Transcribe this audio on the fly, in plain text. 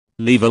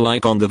Leave a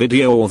like on the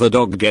video or the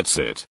dog gets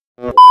it.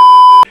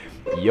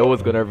 Yo,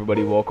 what's good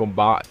everybody? Welcome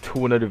back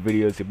to another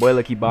video. It's your boy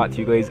Lucky back to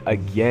you guys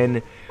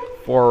again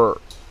for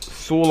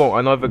so long.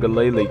 I know I've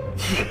been like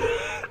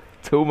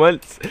 2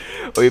 months.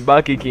 We're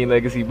back in King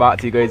Legacy, back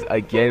to you guys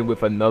again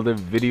with another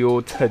video.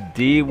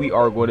 Today we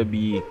are going to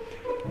be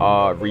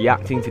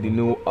reacting to the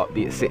new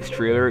update 6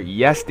 trailer.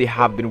 Yes, they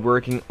have been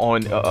working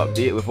on an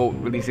update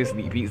without releasing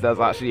sneak peeks. That's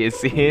actually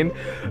insane.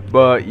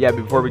 But yeah,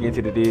 before we get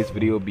into today's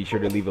video, be sure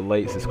to leave a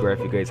like, subscribe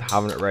if you guys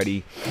haven't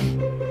already.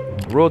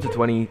 Road to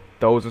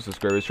 20,000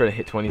 subscribers. Try to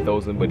hit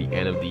 20,000 by the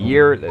end of the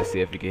year. Let's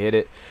see if we can hit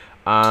it.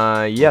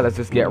 Yeah, let's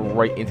just get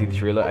right into the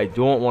trailer. I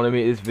don't want to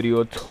make this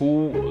video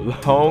too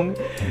long.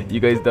 You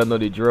guys don't know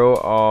the drill.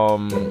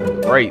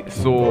 Right,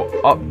 so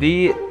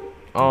update,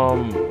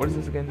 what is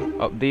this again?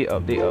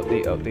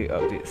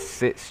 Update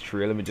 6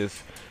 trailer. Let me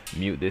just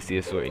mute this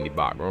here so in the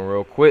background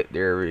real quick.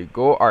 There we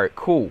go. Alright,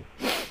 cool.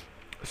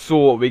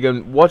 So we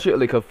can watch it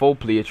like a full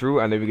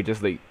playthrough, and then we can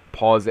just like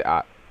pause it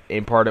at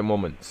important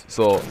moments.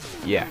 So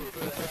yeah,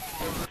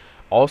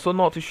 also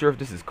not too sure if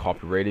this is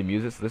copyrighted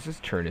music, so let's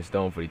just turn this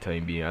down for the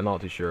time being. I'm not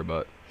too sure,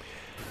 but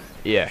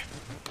yeah.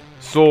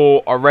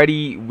 So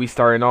already we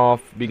starting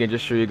off. We can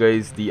just show you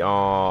guys the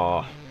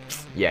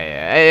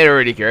yeah, I don't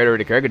really care.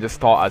 I can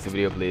just talk as the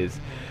video plays.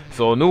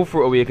 So new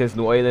fruit awakens,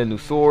 new island, new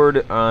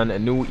sword, and a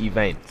new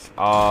event.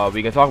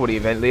 We can talk about the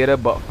event later,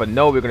 but for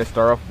now we're gonna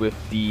start off with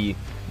the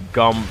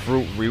gum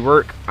fruit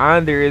rework,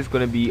 and there is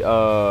going to be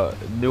a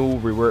new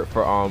rework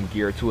for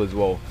gear 2 as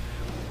well.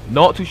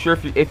 Not too sure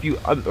if you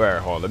hold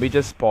on, let me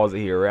just pause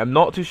it here. I'm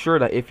not too sure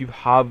that if you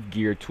have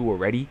gear 2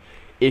 already,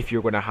 if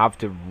you're going to have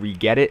to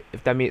re-get it,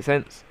 if that makes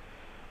sense.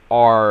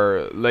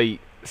 Or like,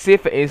 say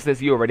for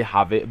instance you already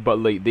have it, but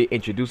like they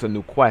introduce a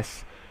new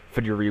quest for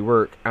the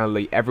rework, and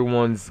like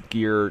everyone's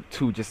gear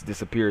 2 just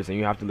disappears and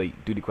you have to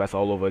like do the quest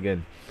all over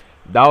again.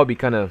 That would be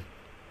kind of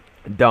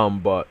dumb,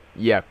 but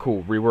yeah,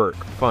 cool. Rework,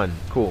 fun,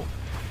 cool.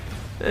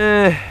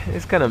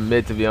 It's kind of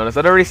mid, to be honest.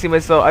 I don't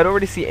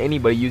really see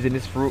anybody using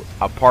this fruit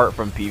apart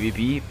from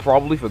PvP,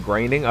 probably for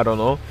grinding, I don't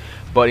know.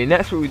 But the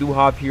next fruit we do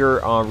have here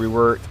on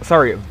rework,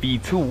 sorry,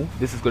 V2,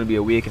 this is going to be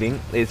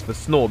awakening, is for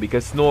snow,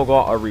 because snow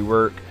got a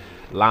rework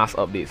last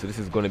update, so this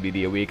is going to be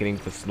the awakening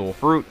for snow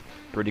fruit.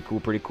 Pretty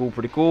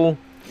cool.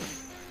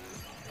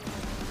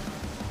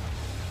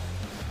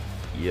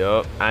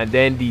 Yup, and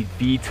then the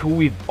V2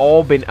 we've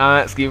all been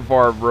asking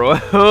for, bro.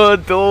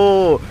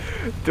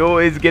 Do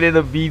is getting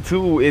a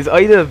V2. Is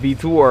either a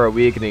V2 or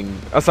awakening.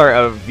 Sorry,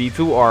 a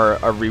V2 or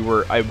a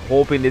rework. I'm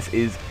hoping this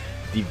is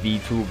the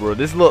V2, bro.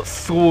 This looks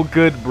so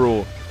good,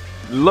 bro.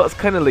 Looks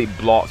kind of like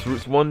Blocks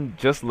Roots one,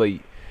 just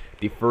like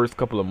the first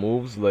couple of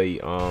moves.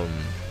 Like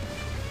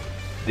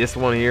this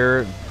one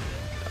here.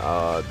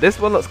 This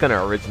one looks kind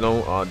of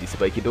original. The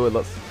spiky though, it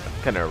looks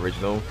kind of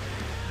original.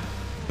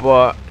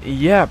 But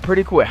yeah,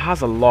 pretty cool. It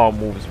has a lot of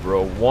moves,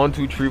 bro. 1,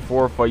 2, 3,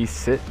 4, 5,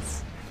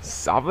 6,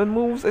 7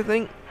 moves, I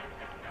think.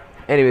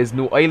 Anyways,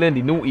 new island,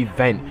 the new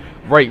event.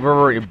 Right,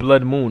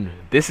 Blood Moon.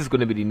 This is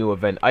gonna be the new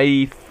event.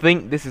 I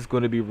think this is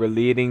gonna be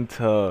relating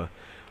to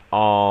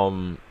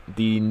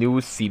the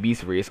new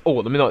CB's race. Oh,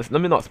 let me not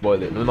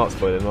spoil it. Let me not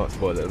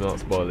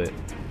spoil it.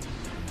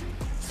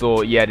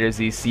 So yeah, there's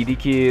the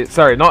CDK.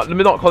 Sorry, let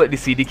me not call it the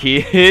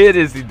CDK. It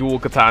is the dual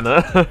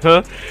katana.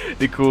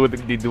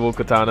 the dual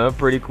katana.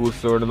 Pretty cool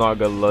sword, I'm not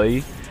gonna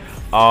lie.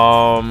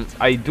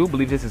 I do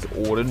believe this is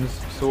Odin's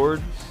sword.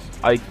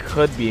 I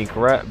could be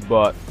incorrect,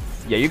 but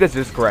yeah, you guys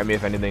just correct me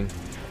if anything.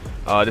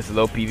 This is a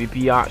little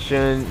PvP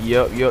action.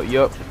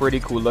 Yup. Pretty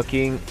cool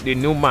looking. The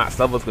new max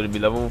level is gonna be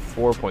level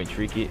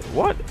 4.3k.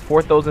 What?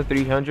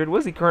 4,300?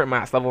 What's the current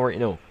max level right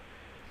now?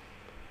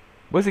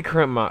 What's the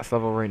current max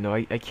level right now?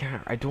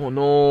 I don't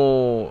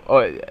know.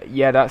 Oh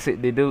yeah, that's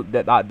it. They do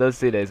that does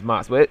say that it's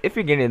max. But if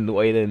you're getting a new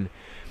island,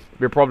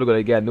 you're probably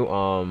gonna get a new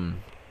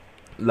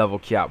level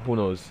cap. Who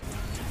knows?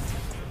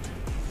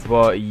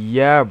 But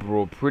yeah,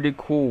 bro, pretty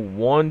cool.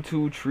 1,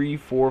 2, 3,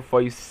 4,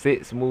 5,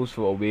 6 moves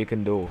for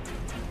awaken though.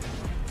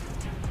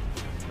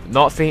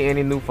 Not seeing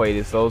any new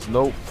fighting styles.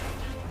 Nope.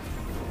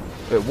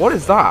 Wait, what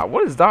is that?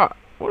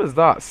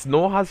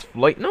 Snow has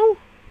flight now?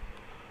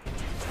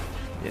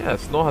 Yeah,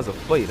 Snow has a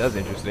flight. That's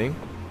interesting.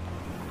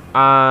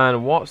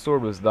 And what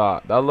sword was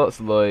that? That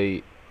looks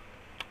like...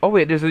 Oh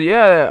wait, there's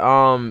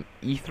a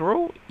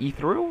Ethereal.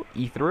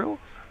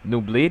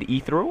 New blade,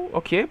 Ethereal.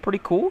 Okay, pretty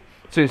cool.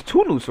 So there's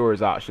 2 new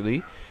swords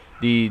actually.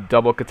 The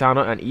double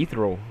katana and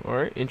Ethereal.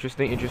 Alright,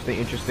 interesting.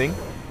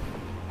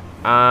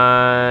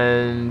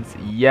 And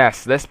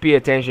yes, let's pay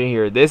attention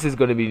here. This is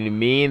gonna be the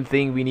main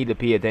thing we need to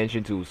pay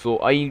attention to. So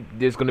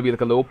there's gonna be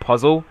like a little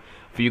puzzle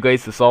for you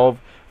guys to solve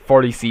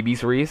for the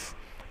CB's race.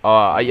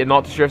 I'm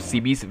not too sure if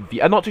CB's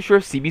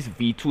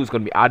V2 is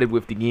gonna be added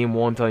with the game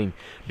one time,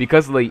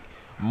 because like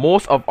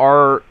most of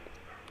our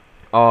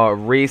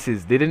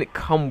races, they didn't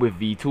come with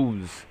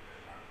V2s.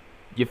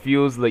 It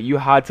feels like you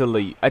had to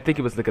like, I think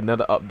it was like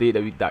another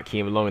update that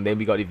came along and then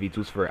we got the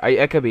V2s for it.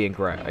 I could be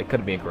incorrect.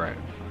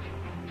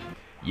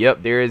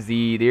 Yep, there's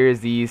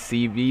the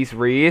sea beast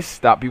race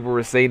that people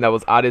were saying that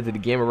was added to the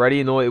game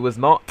already. No, it was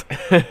not.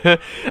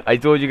 I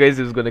told you guys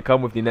it was gonna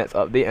come with the next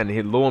update,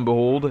 and lo and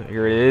behold,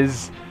 here it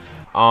is.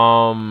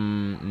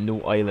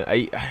 No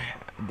island.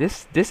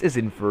 This is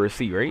in for a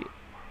sea, right?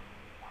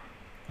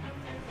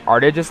 Are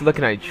they just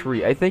looking at a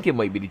tree? I think it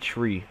might be the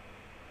tree.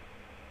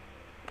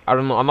 I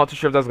don't know. I'm not too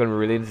sure if that's going to be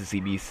related to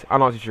CBs.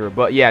 I'm not too sure.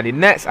 But yeah, the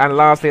next and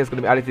last thing that's going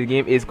to be added to the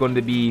game is going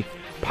to be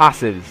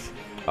passives.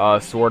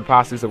 Sword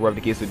passives or whatever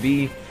the case would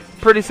be.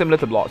 Pretty similar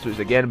to Block Switch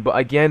again. But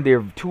again,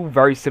 they're two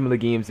very similar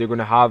games. They're going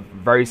to have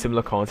very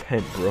similar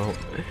content, bro.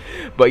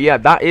 But yeah,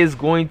 that is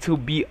going to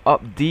be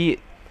update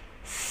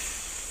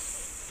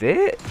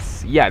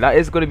 6. Yeah, that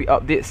is going to be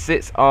update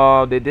 6.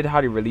 They did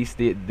have the release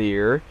date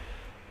there.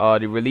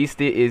 The release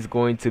date is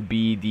going to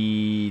be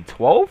the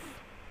 12th.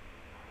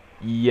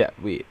 Yeah,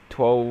 wait,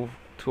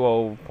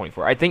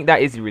 12.4. I think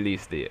that is the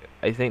release date.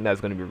 I think that's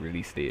gonna be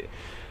release date.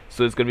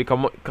 So it's gonna be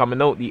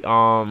coming out the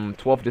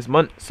 12th this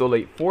month. So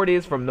like 4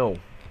 days from now.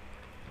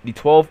 The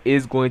 12th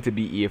is going to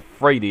be a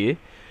Friday.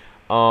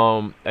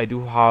 I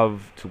do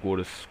have to go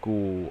to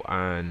school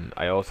and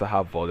I also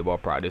have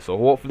volleyball practice. So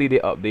hopefully they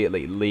update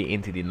like late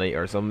into the night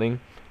or something.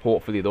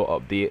 Hopefully they'll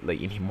update like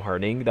in the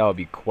morning. That would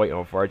be quite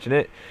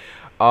unfortunate.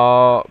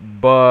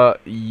 But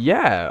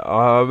yeah,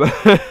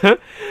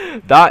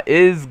 that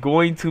is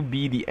going to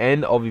be the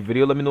end of the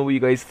video. Let me know what you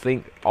guys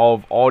think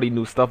of all the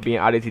new stuff being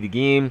added to the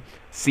game.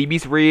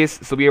 CB's race,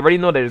 so we already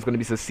know that there's going to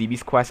be some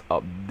CB's quest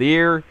up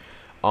there.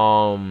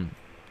 But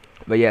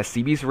yeah,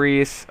 CB's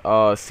race,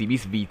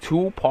 CB's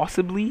V2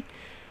 possibly.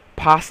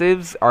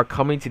 Passives are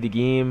coming to the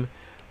game.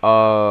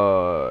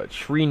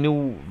 3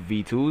 new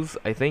V2s,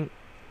 I think.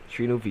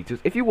 3 new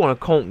V2s. If you want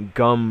to count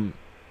Gum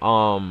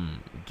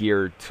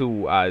Gear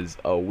 2 as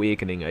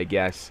Awakening, I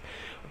guess.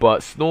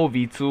 But Snow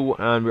V2,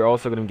 and we're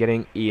also going to be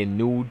getting a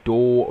new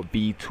Door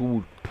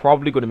V2,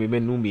 probably going to be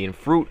new being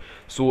Fruit.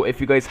 So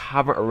if you guys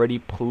haven't already,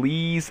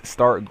 please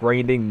start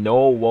grinding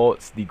now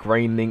whilst the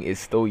grinding is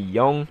still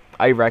young.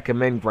 I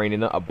recommend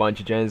grinding up a bunch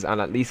of gens and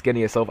at least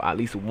getting yourself at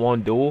least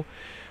 1 door.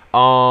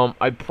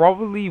 I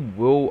probably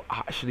will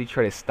actually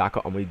try to stack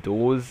up on my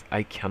doors.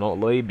 I cannot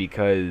lie,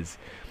 because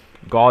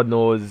God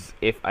knows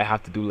if I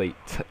have to do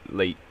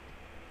like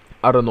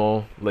I don't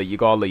know, like you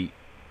gotta like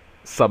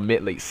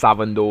submit like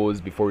 7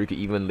 doors before you can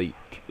even like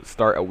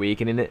start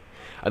awakening it.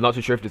 I'm not too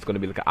sure if there's gonna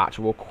be like an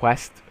actual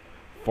quest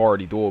for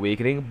the door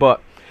awakening.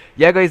 But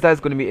yeah guys, that's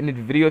gonna be in the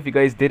video. If you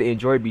guys did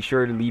enjoy, be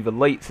sure to leave a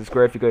like,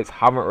 subscribe if you guys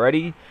haven't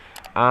already.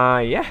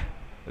 Yeah,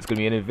 that's gonna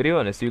be in the video,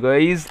 and I'll see you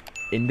guys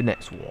in the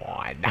next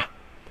one.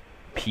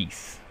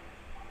 Peace.